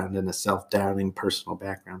background and a self-doubting personal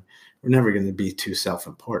background, we're never going to be too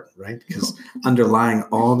self-important, right? Because underlying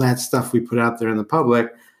all that stuff we put out there in the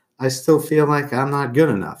public, I still feel like I'm not good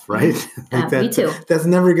enough, right? Me too. That's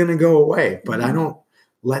never going to go away, but I don't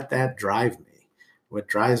let that drive me. What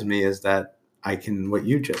drives me is that I can, what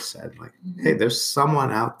you just said, like, hey, there's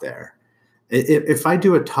someone out there. If I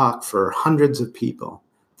do a talk for hundreds of people,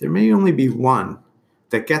 there may only be one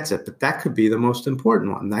that gets it, but that could be the most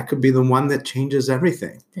important one. That could be the one that changes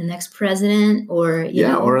everything. The next president or,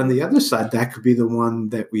 or on the other side, that could be the one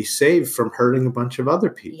that we save from hurting a bunch of other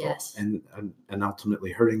people. Yes. And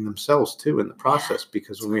ultimately hurting themselves too in the process,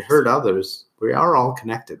 because when we hurt others, we are all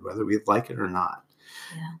connected, whether we like it or not.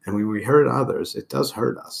 Yeah. And when we hurt others, it does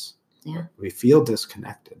hurt us. Yeah. We feel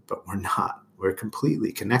disconnected, but we're not. We're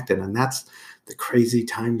completely connected. And that's the crazy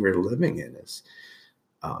time we're living in is,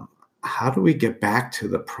 how do we get back to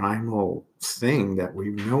the primal thing that we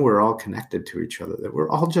know we're all connected to each other, that we're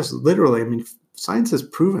all just literally, I mean, science has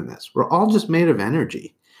proven this. We're all just made of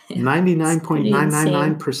energy,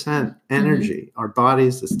 99.999% energy. Our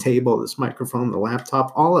bodies, this table, this microphone, the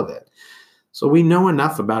laptop, all of it. So we know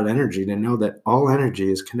enough about energy to know that all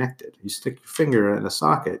energy is connected. You stick your finger in a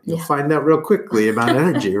socket, you'll find out real quickly about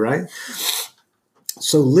energy, right?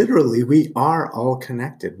 So literally, we are all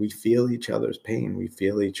connected. We feel each other's pain. We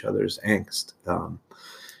feel each other's angst.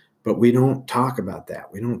 But we don't talk about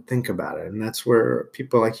that. We don't think about it. And that's where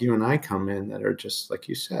people like you and I come in that are just, like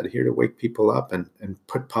you said, here to wake people up and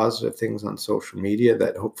put positive things on social media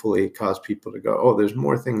that hopefully cause people to go, oh, there's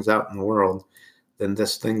more things out in the world than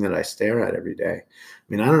this thing that I stare at every day. I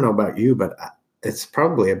mean, I don't know about you, but it's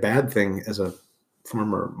probably a bad thing as a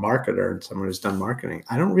former marketer and someone who's done marketing.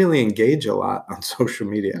 I don't really engage a lot on social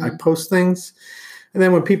media. I post things, and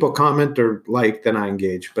then when people comment or like, then I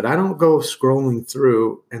engage. But I don't go scrolling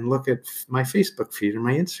through and look at my Facebook feed or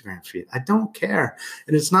my Instagram feed. I don't care.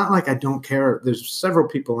 And it's not like I don't care. There's several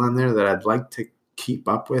people on there that I'd like to keep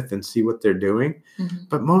up with and see what they're doing.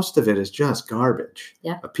 But most of it is just garbage.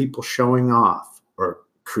 Of people showing off or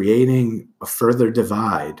creating a further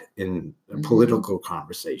divide in a political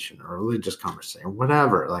conversation or a religious conversation,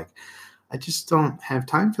 whatever. Like, I just don't have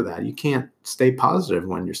time for that. You can't stay positive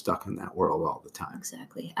when you're stuck in that world all the time.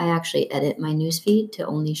 Exactly. I actually edit my newsfeed to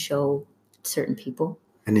only show certain people.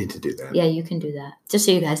 I need to do that. Yeah, you can do that. Just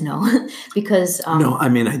so you guys know. Because no, I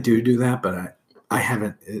mean, I do that, but I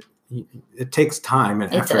haven't. It takes time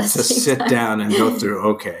and effort to sit down and go through,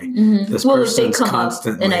 okay, this person's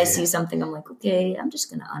constantly. And I see something, I'm like, okay, I'm just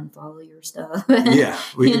going to unfollow your stuff. Yeah,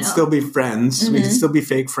 we can still be friends. We can still be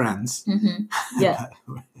fake friends. Yeah.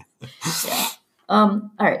 Yeah. All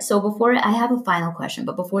right. So I have a final question,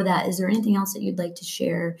 but before that, is there anything else that you'd like to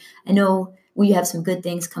share? I know we have some good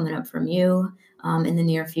things coming up from you in the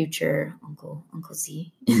near future, Uncle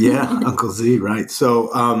Z. Yeah, Uncle Z, right.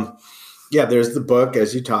 So, yeah, there's the book,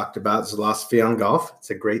 as you talked about, Zilosophy on Golf.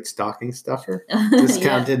 It's a great stocking stuffer.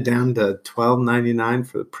 Discounted down to $12.99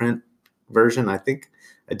 for the print version. I think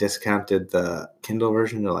I discounted the Kindle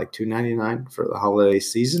version to like $2.99 for the holiday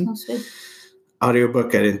season. Oh, sweet.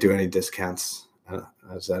 Audiobook, I didn't do any discounts. I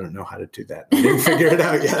don't know how to do that. I didn't figure it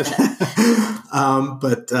out yet.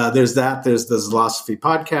 But there's that. There's the Zilosophy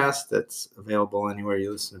podcast that's available anywhere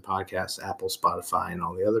you listen to podcasts, Apple, Spotify, and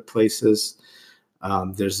all the other places.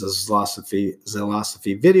 There's the Zilosophy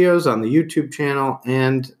videos on the YouTube channel,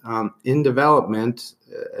 and in development,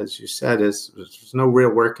 as you said, there's no real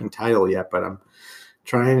working title yet, but I'm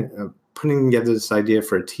putting together this idea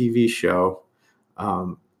for a TV show,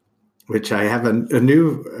 which I have a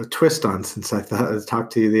new twist on since I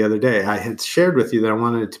talked to you the other day. I had shared with you that I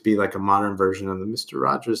wanted it to be like a modern version of the Mr.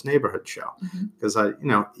 Rogers Neighborhood Show. Because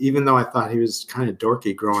even though I thought he was kind of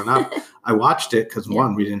dorky growing up, I watched it because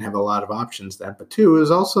one, we didn't have a lot of options then, but two, it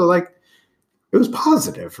was also like, it was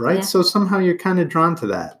positive, right? Yeah. So somehow you're kind of drawn to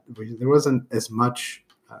that. There wasn't as much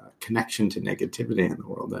connection to negativity in the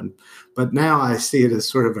world. But now I see it as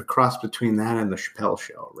sort of a cross between that and the Chappelle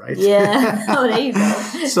Show, right? Yeah. Oh, there you go.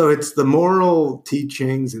 So it's the moral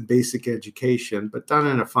teachings and basic education, but done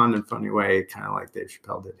in a fun and funny way, kind of like Dave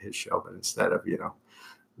Chappelle did his show. But instead of,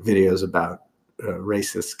 videos about a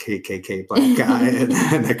racist KKK black guy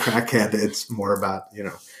and a crackhead, it's more about,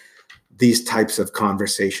 these types of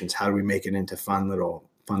conversations. How do we make it into fun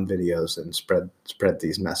videos and spread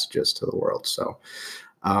these messages to the world? So,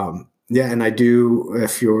 and I do,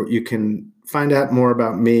 you can find out more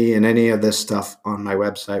about me and any of this stuff on my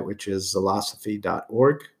website, which is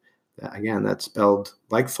zilosophy.org. Again, that's spelled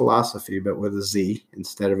like philosophy, but with a Z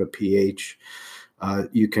instead of a PH.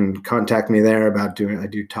 You can contact me there I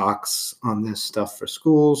do talks on this stuff for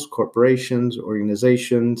schools, corporations,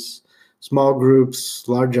 organizations, small groups,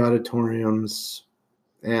 large auditoriums,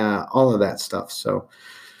 all of that stuff. So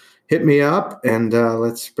hit me up and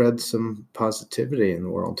let's spread some positivity in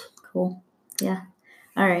the world. Cool. Yeah.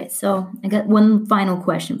 All right. So I got one final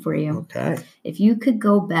question for you. Okay. If you could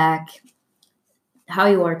go back how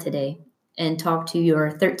you are today and talk to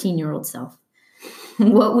your 13-year-old self,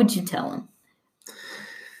 what would you tell him?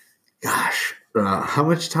 Gosh, how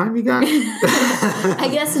much time you got? I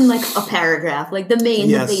guess in like a paragraph, like the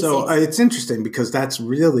basics. So it's interesting because that's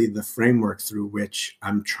really the framework through which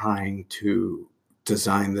I'm trying to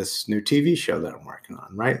design this new TV show that I'm working on,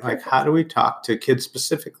 right? Like, how do we talk to kids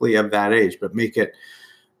specifically of that age, but make it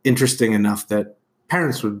interesting enough that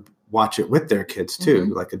parents would watch it with their kids too,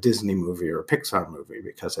 like a Disney movie or a Pixar movie,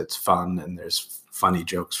 because it's fun and there's funny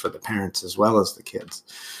jokes for the parents as well as the kids.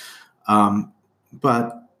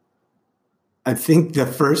 But I think the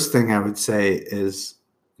first thing I would say is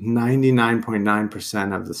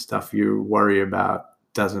 99.9% of the stuff you worry about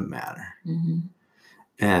doesn't matter.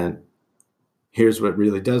 And here's what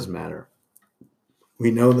really does matter.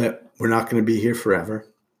 We know that we're not going to be here forever.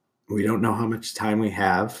 We don't know how much time we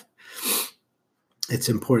have. It's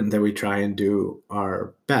important that we try and do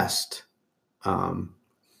our best. And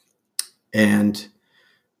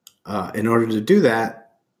in order to do that,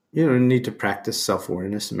 you need to practice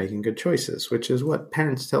self-awareness and making good choices, which is what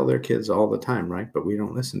parents tell their kids all the time, right? But we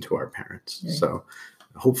don't listen to our parents. Right. So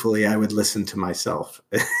hopefully I would listen to myself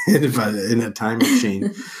in a time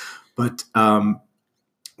machine. But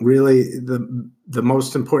really, the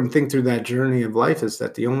most important thing through that journey of life is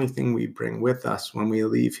that the only thing we bring with us when we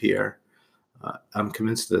leave here, I'm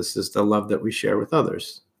convinced this, is the love that we share with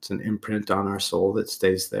others. It's an imprint on our soul that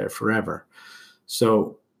stays there forever.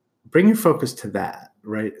 So bring your focus to that.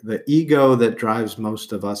 Right? The ego that drives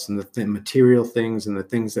most of us and the material things and the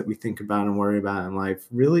things that we think about and worry about in life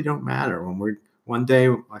really don't matter. When we're one day,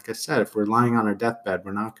 like I said, if we're lying on our deathbed,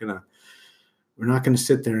 we're not going to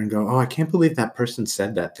sit there and go, oh, I can't believe that person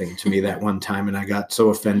said that thing to me that one time and I got so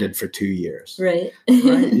offended for 2 years. Right.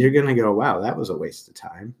 Right? You're going to go, wow, that was a waste of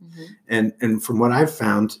time. And from what I've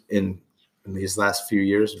found in these last few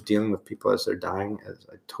years of dealing with people as they're dying, as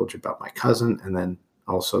I told you about my cousin, and then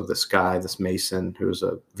also this Mason, who's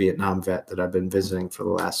a Vietnam vet that I've been visiting for the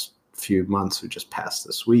last few months, who just passed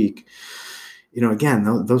this week. Again,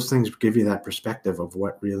 those things give you that perspective of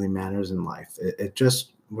what really matters in life.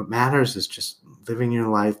 What matters is just living your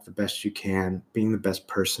life the best you can, being the best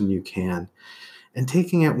person you can, and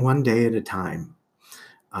taking it one day at a time.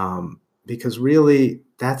 Because really,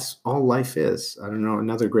 that's all life is. I don't know,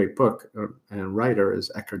 another great book and writer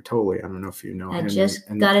is Eckhart Tolle. I don't know if you know him. I just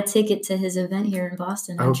got a ticket to his event here in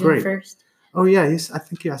Boston on June 1st. Oh, yeah. I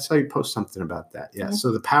saw you post something about that. Yeah.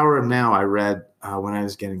 So The Power of Now I read when I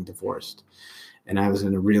was getting divorced. And I was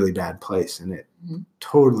in a really bad place. And it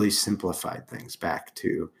totally simplified things back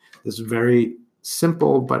to this very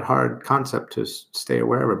simple but hard concept to stay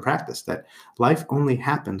aware of and practice, that life only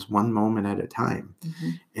happens one moment at a time.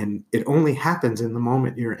 And it only happens in the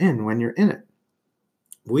moment you're in when you're in it.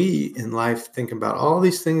 We in life think about all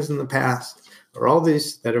these things in the past, or all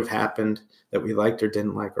these that have happened that we liked or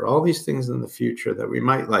didn't like, or all these things in the future that we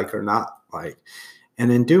might like or not like.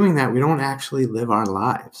 And in doing that, we don't actually live our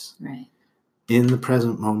lives in the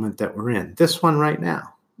present moment that we're in. This one right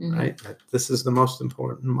now. Right? This is the most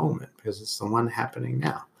important moment because it's the one happening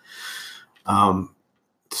now.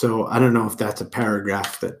 So I don't know if that's a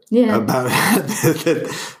paragraph that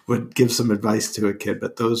would give some advice to a kid,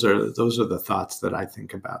 but those are the thoughts that I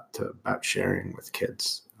think about sharing with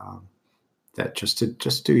kids. That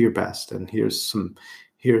just do your best. And here's some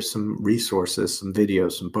resources, some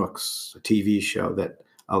videos, some books, a TV show that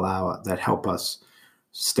help us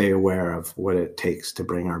stay aware of what it takes to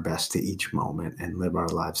bring our best to each moment and live our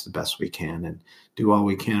lives the best we can and do all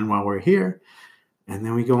we can while we're here. And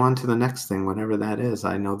then we go on to the next thing, whatever that is.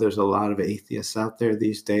 I know there's a lot of atheists out there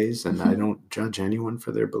these days, and I don't judge anyone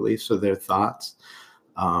for their beliefs or their thoughts.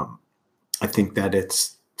 I think that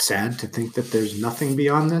it's sad to think that there's nothing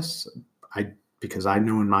beyond this. Because I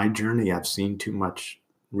know in my journey I've seen too much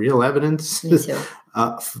real evidence Me too.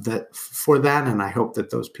 for that, and I hope that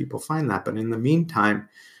those people find that. But in the meantime,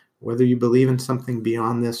 whether you believe in something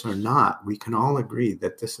beyond this or not, we can all agree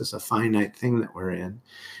that this is a finite thing that we're in,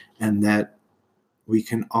 and that we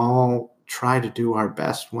can all try to do our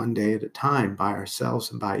best one day at a time by ourselves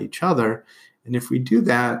and by each other. And if we do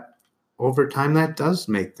that, over time, that does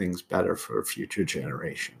make things better for future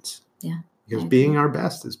generations. Yeah. Because being our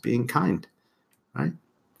best is being kind, right?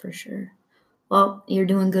 For sure. Well, you're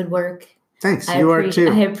doing good work. Thanks. You are too.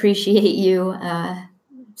 I appreciate you.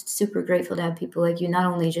 Super grateful to have people like you. Not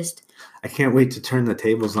only just... I can't wait to turn the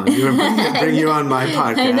tables on you and bring you on my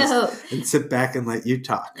podcast. I know. And sit back and let you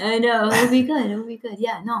talk. I know. It'll be good. It'll be good.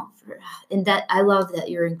 Yeah, no. And that, I love that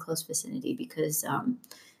you're in close vicinity because,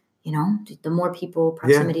 the more people,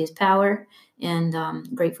 proximity is power. And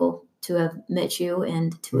grateful to have met you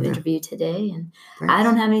and to interview today. And thanks. I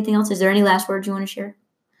don't have anything else. Is there any last words you want to share?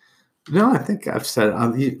 No, I think I've said.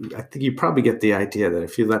 I think you probably get the idea that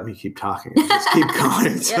if you let me keep talking, I'll just keep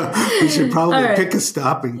going. So we should probably pick a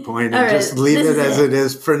stopping point and just leave it as it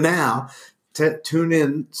is for now. Tune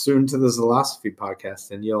in soon to the Zilosophy podcast,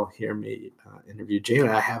 and you'll hear me interview Jamie.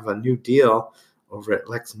 I have a new deal over at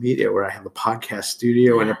Lex Media where I have a podcast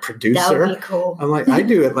studio and a producer. That would be cool. I'm like, I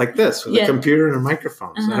do it like this with a computer and a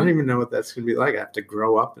microphone. So I don't even know what that's going to be like. I have to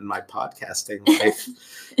grow up in my podcasting life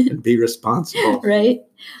and be responsible. Right.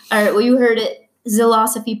 All right. Well, you heard it.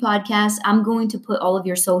 Zilosophy podcast. I'm going to put all of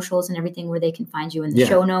your socials and everything where they can find you in the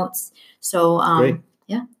show notes. So, great.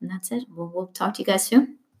 Yeah, and that's it. We'll talk to you guys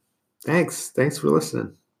soon. Thanks. Thanks for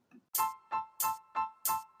listening.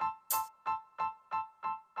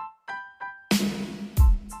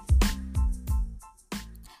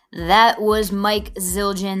 That was Mike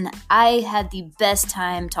Zildjian. I had the best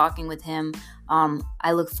time talking with him.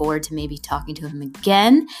 I look forward to maybe talking to him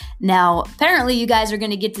again. Now, apparently you guys are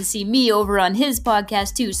going to get to see me over on his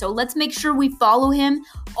podcast too. So let's make sure we follow him.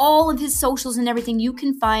 All of his socials and everything you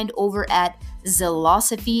can find over at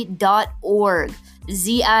zilosophy.org.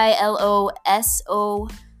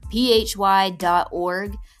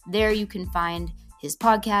 zilosophy.org. There you can find his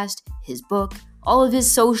podcast, his book, all of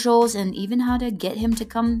his socials, and even how to get him to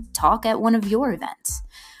come talk at one of your events.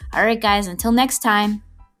 All right, guys, until next time.